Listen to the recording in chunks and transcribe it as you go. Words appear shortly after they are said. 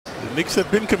The Knicks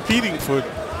have been competing for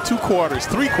 2 quarters,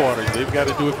 3 quarters. They've got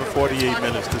to do it for 48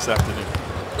 minutes this afternoon.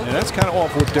 And that's kind of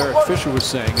off what Derek Fisher was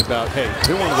saying about, hey,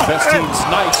 they're one of the best teams.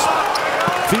 Nice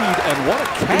feed, and what a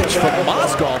catch from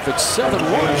Mozgov at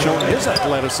 7-1, showing his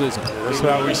athleticism. That's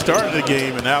how we started the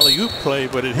game, an alley-oop play,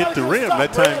 but it hit the rim.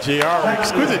 That time, JR,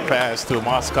 exquisite pass to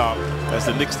Mozgov as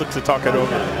the Knicks look to talk it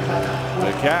over.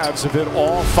 The Cavs have hit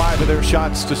all 5 of their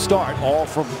shots to start, all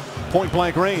from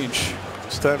point-blank range.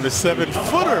 This time the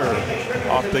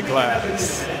 7-footer off the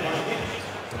glass.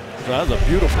 That was a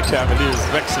beautiful Cavaliers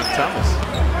vexing Thomas.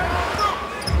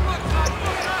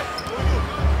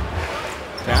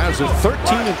 Cavs are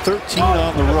 13-13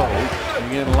 on the road.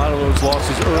 Again, a lot of those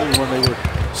losses early when they were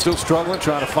still struggling,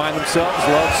 trying to find themselves.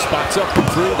 Love spots up from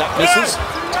 3, that misses.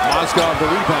 Mozgov the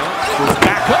rebound, goes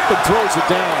back up and throws it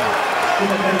down.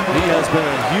 He has been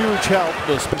a huge help.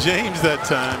 James that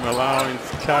time allowing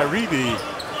Kyrie the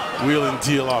wheel and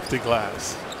deal off the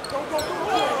glass.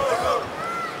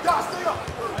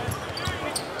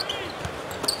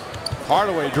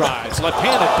 Hardaway drives,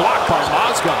 left-handed block by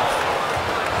Mozgov.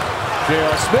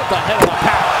 J.R. Smith ahead of the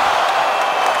pack.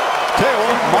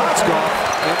 Taylor Mozgov,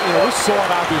 and we saw it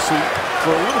obviously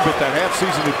for a little bit that half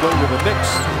season he played with the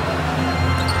Knicks.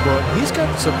 But he's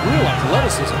got some real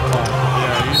athleticism.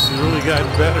 Yeah, he's really gotten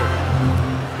better.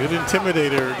 Good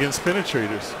intimidator against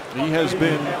penetrators. He has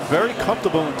been very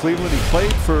comfortable in Cleveland. He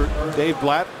played for Dave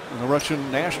Blatt in the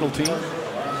Russian national team.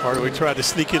 Hardaway tried to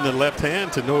sneak in the left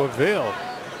hand to no avail.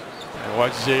 And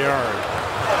watch JR.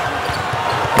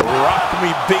 Rock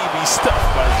me baby stuff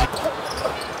by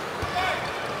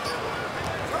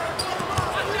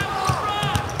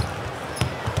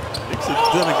Knicks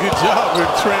have done a good job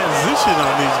with transition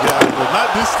on these guys, but not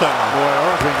this time. Boy,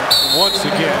 Irving once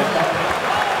again.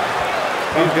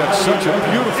 He's got such a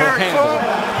beautiful handle.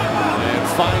 And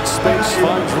finds space,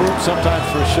 finds room, sometimes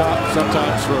for a shot,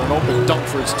 sometimes for an open dunk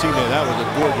for his teammate. That was a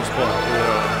gorgeous play.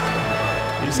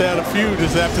 Yeah. He's had a few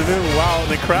this afternoon while in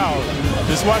the crowd.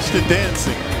 Just watch the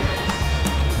dancing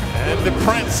and the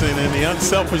prancing and the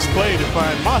unselfish play to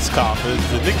find Mozgov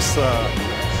as the Knicks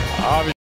obviously